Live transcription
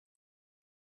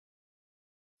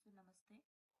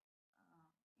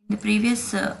In the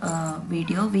previous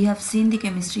video, we have seen the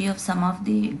chemistry of some of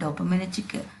the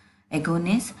dopaminergic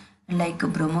agonists like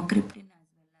bromocriptine as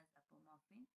well as apomorphine.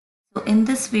 So in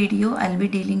this video, I'll be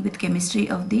dealing with chemistry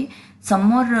of the some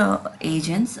more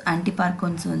agents,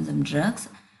 antiparkinsonism drugs,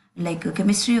 like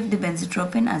chemistry of the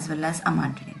benztropine as well as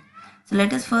amantadine. So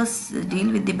let us first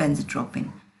deal with the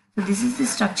benztropine. So this is the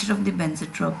structure of the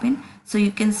benztropine. So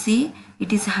you can see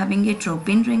it is having a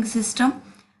tropine ring system.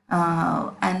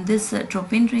 And this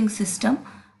tropine ring system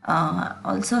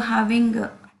also having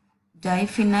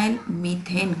diphenyl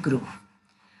methane group,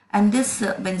 and this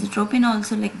benztropine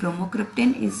also, like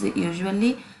bromocriptine, is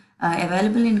usually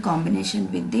available in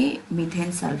combination with the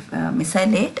methane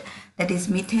mesylate, that is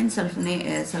methane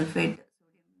sulfate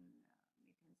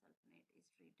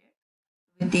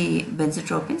with the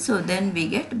benztropine. So then we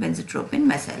get benztropine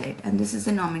mesylate, and this is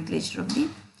the nomenclature of the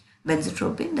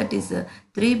benztropine, that is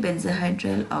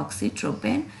 3-benzahydryl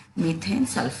oxytropane methane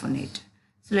sulfonate.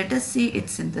 So let us see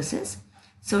its synthesis.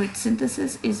 So its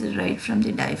synthesis is right from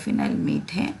the diphenyl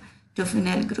methane to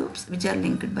phenyl groups which are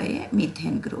linked by a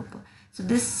methane group. So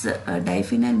this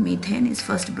diphenyl methane is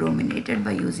first brominated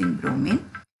by using bromine.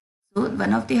 So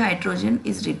one of the hydrogen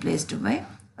is replaced by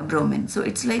a bromine. So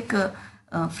it's like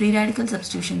free radical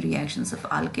substitution reactions of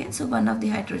alkane. So one of the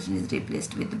hydrogen is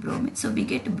replaced with the bromine. So we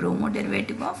get bromo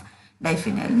derivative of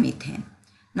diphenyl methane.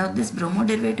 Now this bromo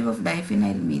derivative of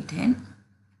diphenyl methane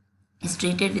is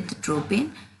treated with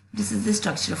tropine. This is the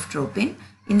structure of tropine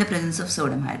in the presence of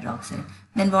sodium hydroxide.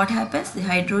 Then what happens? The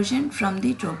hydrogen from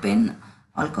the tropine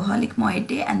alcoholic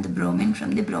moiety and the bromine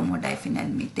from the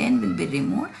bromodiphenyl methane will be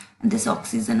removed, and this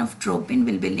oxygen of tropine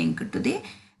will be linked to the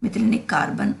methylenic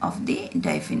carbon of the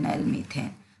diphenyl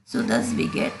methane. So thus we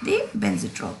get the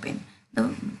benztropine.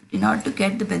 In order to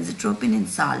get the benztropine in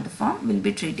salt form, we'll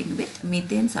be treating with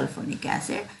methane sulfonic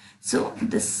acid. So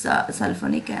this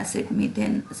sulfonic acid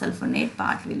methane sulfonate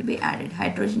part will be added.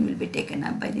 Hydrogen will be taken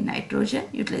up by the nitrogen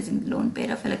utilizing the lone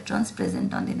pair of electrons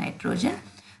present on the nitrogen.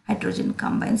 Hydrogen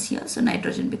combines here, so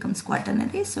nitrogen becomes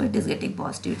quaternary, so it is getting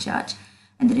positive charge,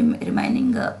 and the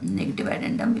remaining negative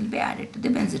addendum will be added to the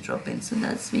benztropine. So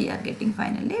thus we are getting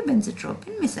finally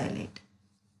benztropine mesylate.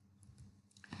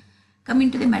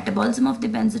 Coming to the metabolism of the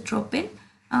benztropine,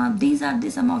 these are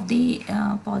some of the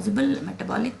possible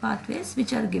metabolic pathways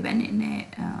which are given in a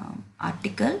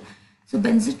article. So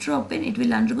benztropine, it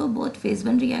will undergo both phase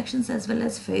 1 reactions as well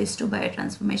as phase 2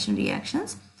 biotransformation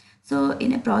reactions. So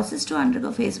in a process to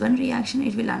undergo phase 1 reaction,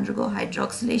 it will undergo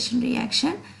hydroxylation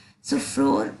reaction. So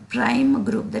 4'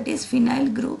 group, that is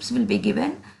phenyl groups, will be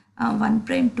given 1',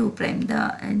 2'.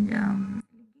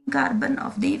 The carbon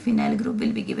of the phenyl group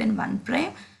will be given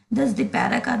 1'. Thus the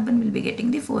para carbon will be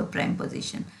getting the 4'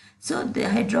 position. So the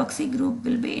hydroxy group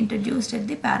will be introduced at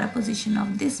the para position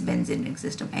of this benzene ring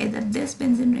system, either this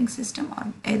benzene ring system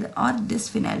or this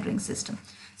phenyl ring system.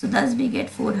 So thus we get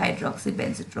 4-hydroxy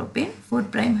benztropine, 4'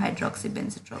 hydroxy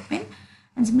benztropine.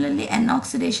 And similarly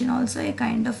N-oxidation also a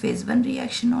kind of phase 1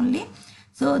 reaction only.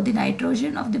 So the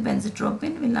nitrogen of the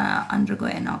benztropine will undergo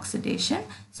N-oxidation.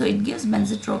 So it gives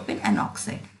benztropine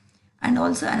N-oxide. And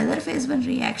also another phase 1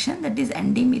 reaction, that is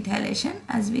N-demethylation.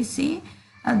 As we see,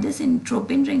 this in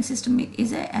tropine ring system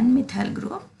is a N-methyl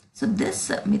group. So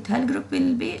this methyl group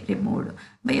will be removed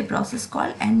by a process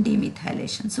called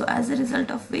N-demethylation. So as a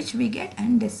result of which we get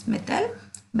N-desmethyl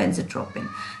benztropine.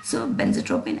 So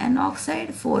benztropine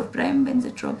N-oxide, 4'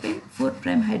 benztropine, 4'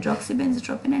 hydroxy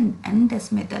benztropine, and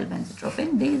N-desmethyl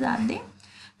benztropine. These are the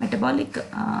metabolic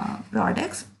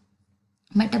products,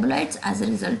 metabolites as a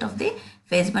result of the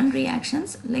phase 1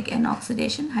 reactions like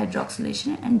N-oxidation,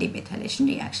 hydroxylation, and demethylation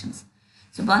reactions.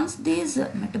 So once these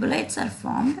metabolites are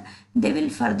formed, they will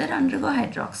further undergo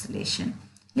hydroxylation.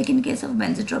 Like in case of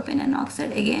benztropine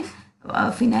N-oxide, again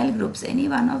phenyl groups, any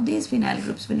one of these phenyl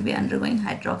groups will be undergoing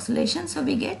hydroxylation. So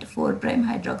we get 4'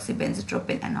 hydroxy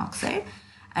benztropine N-oxide,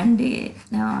 and the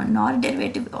NOR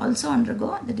derivative also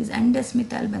undergo, that is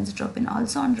N-desmethyl benztropine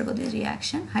also undergo the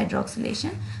reaction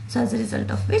hydroxylation. So as a result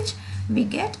of which we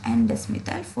get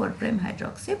N-desmethyl 4'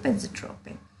 hydroxy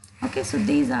benztropine. Okay, so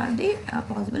these are the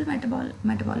possible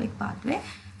metabolic pathway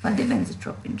for the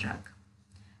benztropine drug.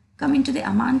 Coming to the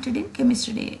amantadine,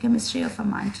 chemistry of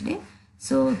amantadine.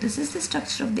 So this is the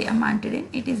structure of the amantadine.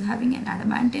 It is having an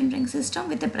adamantine ring system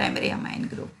with a primary amine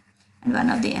group, and one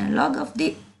of the analog of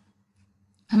the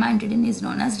amantadine is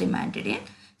known as rimantadine.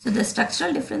 So the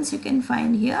structural difference you can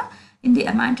find here. In the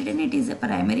amantadine, it is a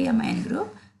primary amine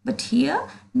group, but here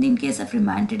in case of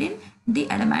rimantadine, the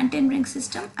adamantine ring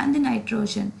system and the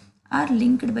nitrogen are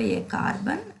linked by a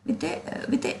carbon with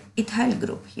a ethyl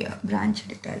group here, branched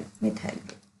methyl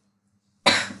group.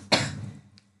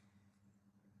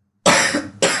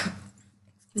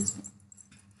 Excuse me.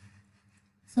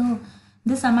 So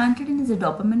this amantadine is a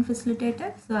dopamine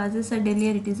facilitator. So as I said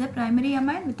earlier, it is a primary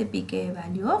amine with a pKa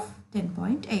value of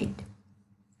 10.8.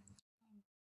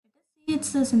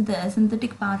 It's a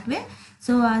synthetic pathway.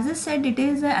 So as I said, it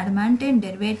is a adamantane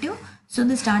derivative. So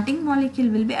the starting molecule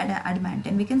will be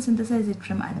adamantane. We can synthesize it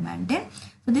from adamantane.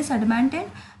 So this adamantane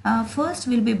first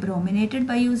will be brominated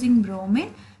by using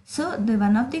bromine. So the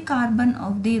one of the carbon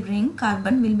of the ring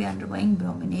carbon will be undergoing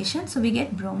bromination. So we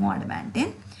get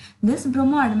bromoadamantane. This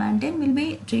bromoadamantane will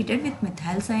be treated with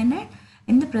methyl cyanide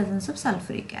in the presence of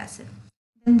sulfuric acid.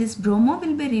 Then this bromo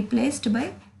will be replaced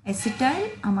by acetyl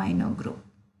amino group.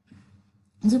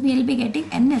 So we will be getting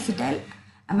N-acetyl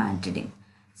amantadine.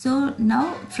 So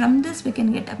now from this we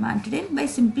can get amantadine by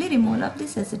simply removal of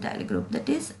this acetyl group, that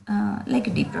is like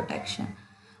deprotection.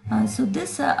 So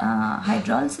this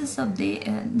hydrolysis of the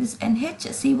this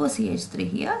NHCOCH3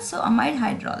 here, so amide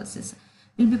hydrolysis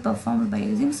will be performed by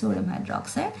using sodium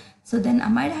hydroxide. So then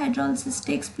amide hydrolysis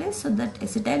takes place, so that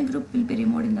acetyl group will be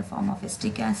removed in the form of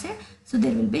acetic acid. So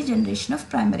there will be generation of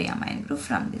primary amine group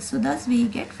from this. So thus we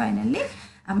get finally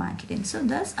amantadine. So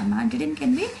thus amantadine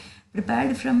can be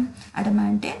prepared from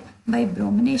adamantane by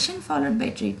bromination followed by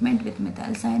treatment with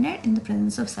methyl cyanide in the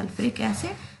presence of sulfuric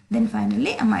acid. Then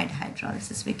finally amide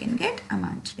hydrolysis we can get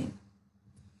amantadine.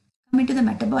 Coming to the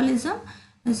metabolism.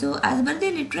 So as per the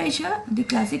literature, the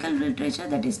classical literature,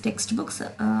 that is textbooks,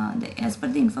 as per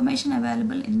the information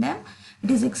available in them, it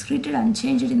is excreted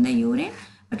unchanged in the urine.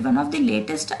 But one of the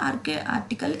latest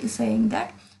article is saying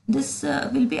that this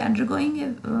will be undergoing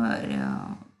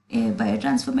a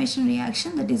biotransformation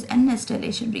reaction, that is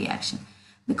N-acetylation reaction,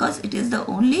 because it is the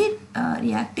only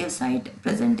reactive site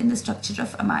present in the structure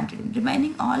of amantadine.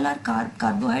 Remaining all are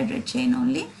carbohydrate chain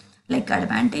only, like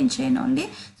adamantane chain only.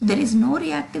 So there is no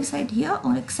reactive site here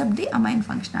or except the amine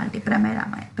functionality,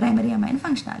 primary amine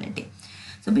functionality.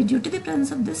 So due to the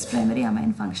presence of this primary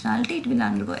amine functionality, it will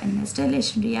undergo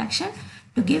N-acetylation reaction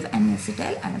to give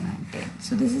N-acetyl adamantane.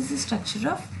 So this is the structure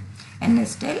of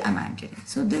N-acetyl amantadine.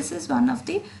 So this is one of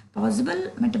the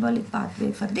possible metabolic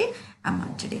pathway for the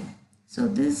amantadine. So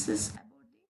this is about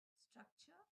the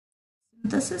structure,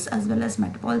 synthesis as well as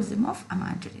metabolism of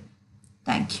amantadine.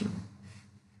 Thank you.